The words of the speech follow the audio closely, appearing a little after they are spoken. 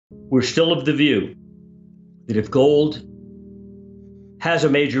We're still of the view that if gold has a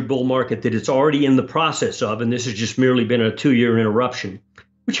major bull market that it's already in the process of, and this has just merely been a 2-year interruption,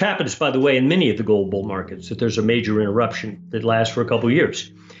 which happens, by the way, in many of the gold bull markets, that there's a major interruption that lasts for a couple of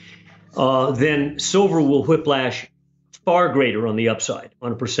years, then silver will whiplash far greater on the upside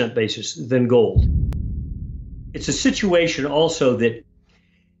on a percent basis than gold. It's a situation also that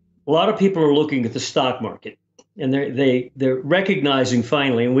a lot of people are looking at the stock market, and they're recognizing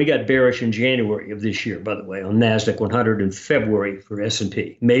finally, and we got bearish in January of this year, by the way, on NASDAQ 100 in February for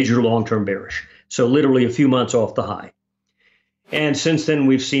S&P, major long-term bearish. So literally a few months off the high. And since then,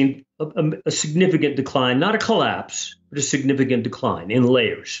 we've seen a significant decline, not a collapse, but a significant decline in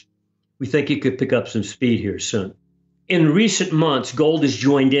layers. We think it could pick up some speed here soon. In recent months, gold has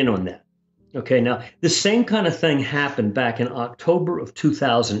joined in on that. Okay, now the same kind of thing happened back in October of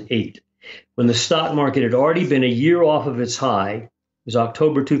 2008, when the stock market had already been a year off of its high. It was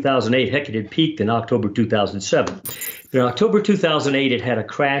October 2008. Heck, it had peaked in October 2007. But in October 2008, it had a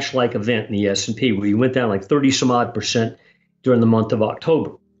crash-like event in the S&P where you went down like 30 some odd percent during the month of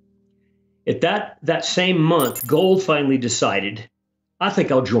October. At that same month, gold finally decided, I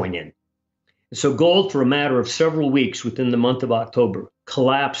think I'll join in. And so gold, for a matter of several weeks within the month of October,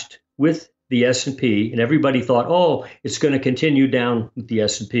 collapsed with the S&P, and everybody thought, oh, it's going to continue down with the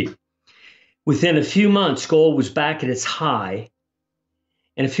S&P. Within a few months, gold was back at its high,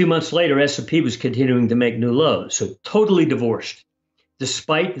 and a few months later, S&P was continuing to make new lows, so totally divorced,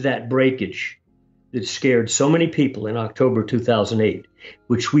 despite that breakage that scared so many people in October 2008,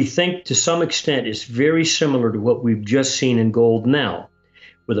 which we think to some extent is very similar to what we've just seen in gold now,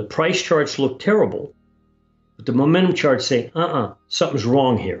 where the price charts look terrible, but the momentum charts say, something's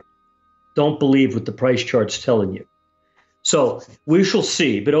wrong here. Don't believe what the price chart's telling you. So we shall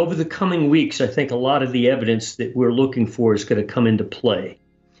see. But over the coming weeks, I think a lot of the evidence that we're looking for is going to come into play,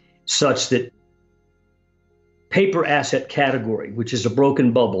 such that paper asset category, which is a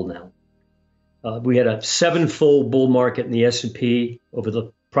broken bubble now. We had a 7-fold bull market in the S&P over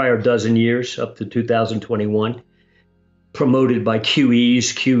the prior dozen years up to 2021, promoted by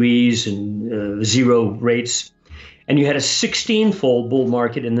QEs, and zero rates. And you had a 16-fold bull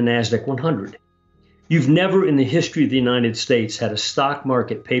market in the NASDAQ 100. You've never in the history of the United States had a stock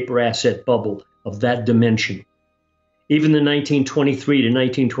market paper asset bubble of that dimension. Even the 1923 to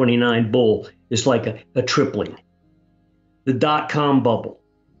 1929 bull is like a tripling. The dot-com bubble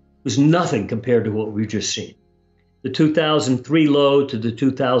was nothing compared to what we've just seen. The 2003 low to the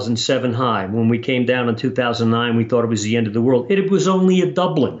 2007 high. When we came down in 2009, we thought it was the end of the world. It was only a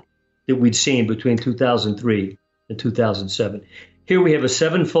doubling that we'd seen between 2003 and 2007. Here we have a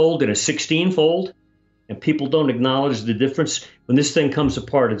 7-fold and a 16-fold, and people don't acknowledge the difference. When this thing comes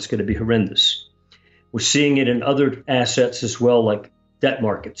apart, it's going to be horrendous. We're seeing it in other assets as well, like debt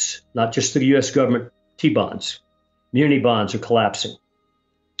markets, not just the U.S. government T-bonds. Muni bonds are collapsing.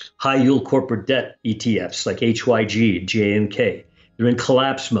 High-yield corporate debt ETFs like HYG, JNK, they're in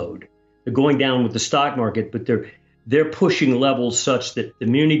collapse mode. They're going down with the stock market, but they're pushing levels such that the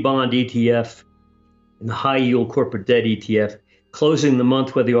muni bond ETF and the high-yield corporate debt ETF, closing the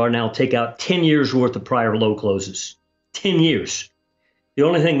month where they are now, take out 10 years worth of prior low closes. 10 years. The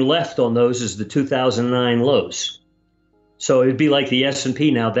only thing left on those is the 2009 lows. So it'd be like the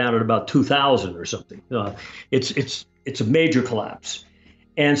S&P now down at about 2,000 or something. It's a major collapse.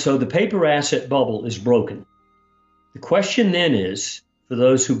 And so the paper asset bubble is broken. The question then is, for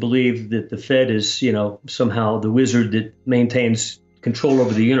those who believe that the Fed is, somehow the wizard that maintains control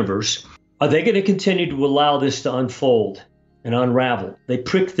over the universe, are they going to continue to allow this to unfold and unravel? They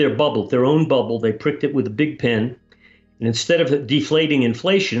pricked their bubble, their own bubble. They pricked it with a big pen. And instead of deflating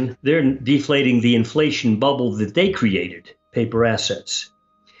inflation, they're deflating the inflation bubble that they created, paper assets.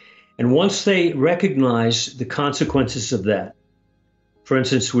 And once they recognize the consequences of that, for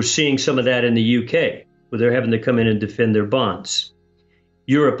instance, we're seeing some of that in the UK, where they're having to come in and defend their bonds.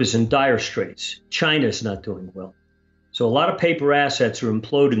 Europe is in dire straits. China is not doing well. So a lot of paper assets are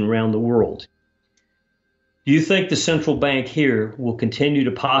imploding around the world. Do you think the central bank here will continue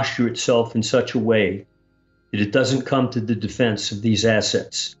to posture itself in such a way that it doesn't come to the defense of these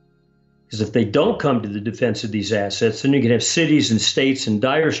assets? Because if they don't come to the defense of these assets, then you can have cities and states in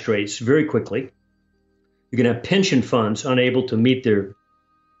dire straits very quickly. You're going to have pension funds unable to meet their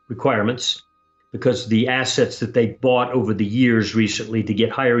requirements because the assets that they bought over the years recently to get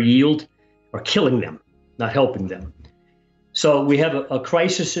higher yield are killing them, not helping them. So we have a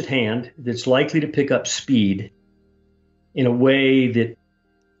crisis at hand that's likely to pick up speed in a way that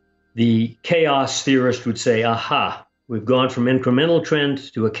the chaos theorist would say, aha, we've gone from incremental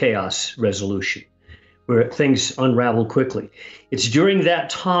trend to a chaos resolution, where things unravel quickly. It's during that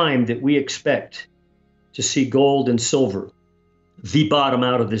time that we expect to see gold and silver the bottom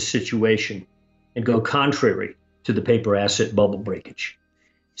out of this situation and go contrary to the paper asset bubble breakage.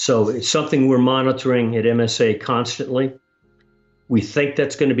 So it's something we're monitoring at MSA constantly. We think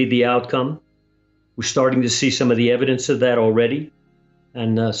that's going to be the outcome. We're starting to see some of the evidence of that already.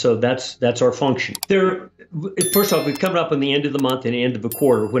 And so that's our function. First off, we're coming up on the end of the month and the end of a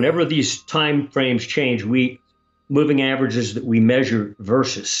quarter. Whenever these time frames change, moving averages that we measure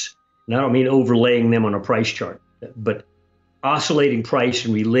versus, and I don't mean overlaying them on a price chart, but oscillating price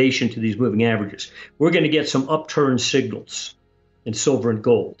in relation to these moving averages, we're going to get some upturn signals in silver and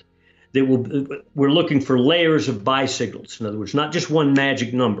gold. We're looking for layers of buy signals. In other words, not just one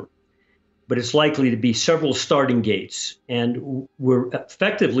magic number, but it's likely to be several starting gates. And we're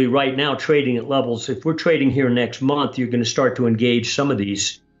effectively right now trading at levels. If we're trading here next month, you're going to start to engage some of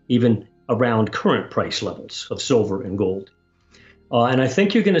these even around current price levels of silver and gold. And I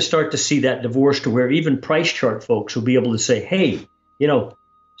think you're going to start to see that divorce to where even price chart folks will be able to say, hey,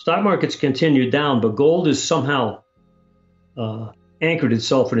 stock market's continued down, but gold is somehow anchored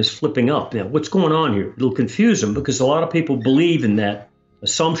itself and is flipping up. Now, what's going on here? It'll confuse them because a lot of people believe in that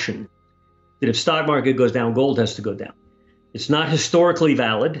assumption that if stock market goes down, gold has to go down. It's not historically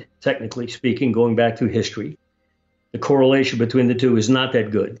valid, technically speaking, going back through history. The correlation between the two is not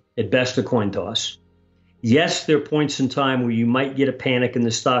that good. At best, a coin toss. Yes, there are points in time where you might get a panic in the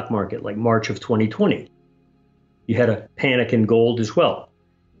stock market, like March of 2020. You had a panic in gold as well.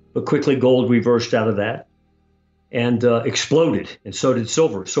 But quickly, gold reversed out of that and exploded, and so did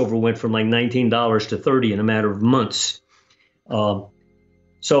silver. Silver went from like $19 to $30 in a matter of months.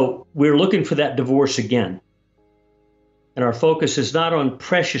 So we're looking for that divorce again. And our focus is not on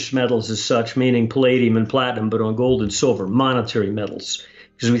precious metals as such, meaning palladium and platinum, but on gold and silver, monetary metals,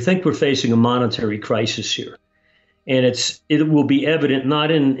 because we think we're facing a monetary crisis here. And it will be evident not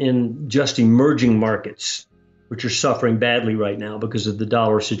in just emerging markets, which are suffering badly right now because of the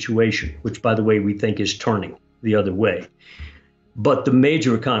dollar situation, which, by the way, we think is turning the other way, but the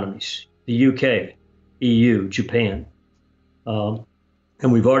major economies, the UK, EU, Japan.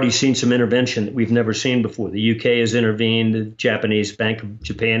 And we've already seen some intervention that we've never seen before. The UK has intervened. The Japanese Bank of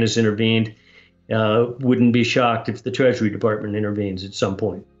Japan has intervened. Wouldn't be shocked if the Treasury Department intervenes at some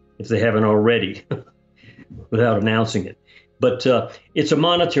point, if they haven't already, without announcing it. But it's a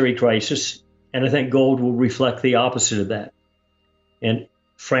monetary crisis, and I think gold will reflect the opposite of that. And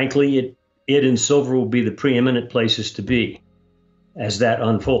frankly, it and silver will be the preeminent places to be as that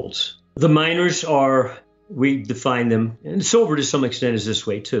unfolds. The miners are, we define them, and silver to some extent is this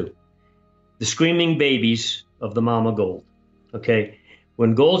way too, the screaming babies of the mama gold. Okay,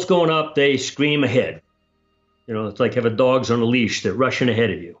 when gold's going up, they scream ahead. It's like having dogs on a leash, they're rushing ahead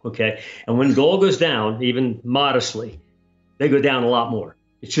of you. Okay, and when gold goes down, even modestly, they go down a lot more.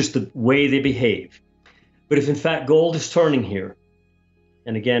 It's just the way they behave. But if in fact gold is turning here,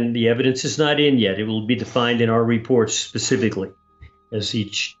 and again, the evidence is not in yet, it will be defined in our reports specifically as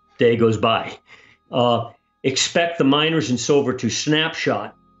each day goes by. Expect the miners in silver to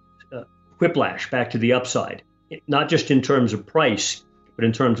snapshot, whiplash back to the upside, not just in terms of price, but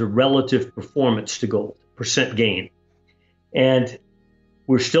in terms of relative performance to gold, percent gain. And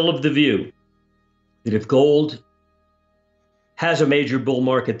we're still of the view that if gold has a major bull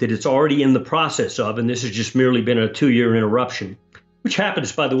market that it's already in the process of, and this has just merely been a 2-year interruption, which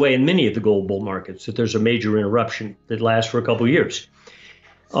happens, by the way, in many of the gold bull markets, that there's a major interruption that lasts for a couple of years,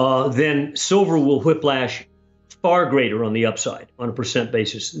 then silver will whiplash far greater on the upside on a percent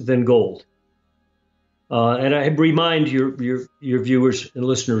basis than gold. And I remind your viewers and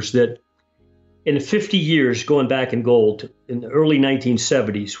listeners that in 50 years going back in gold, in the early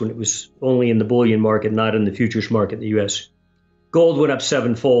 1970s, when it was only in the bullion market, not in the futures market in the U.S., gold went up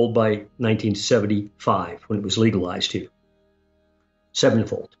 7-fold by 1975 when it was legalized here.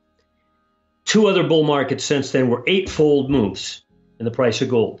 7-fold. 2 other bull markets since then were 8-fold moves in the price of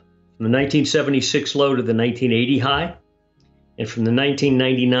gold. From the 1976 low to the 1980 high, and from the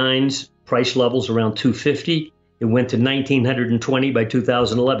 1999's price levels around 250, it went to 1920 by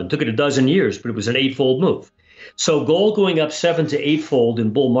 2011. Took it a dozen years, but it was an 8-fold move. So gold going up 7 to 8-fold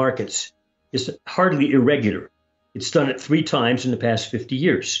in bull markets is hardly irregular. It's done it 3 times in the past 50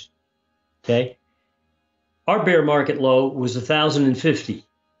 years. Okay? Our bear market low was 1,050.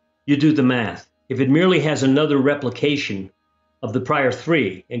 You do the math. If it merely has another replication of the prior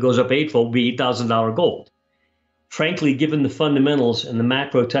 3 and goes up 8-fold, it'd be $8,000 gold. Frankly, given the fundamentals and the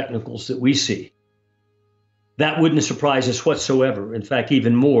macro technicals that we see, that wouldn't surprise us whatsoever. In fact,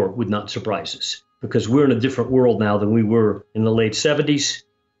 even more would not surprise us, because we're in a different world now than we were in the late 70s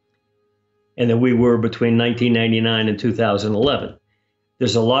and than we were between 1999 and 2011.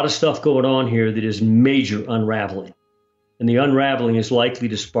 There's a lot of stuff going on here that is major unraveling. And the unraveling is likely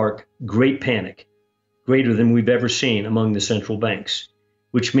to spark great panic, greater than we've ever seen among the central banks,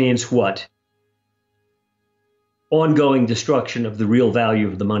 which means what? Ongoing destruction of the real value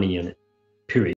of the money in it.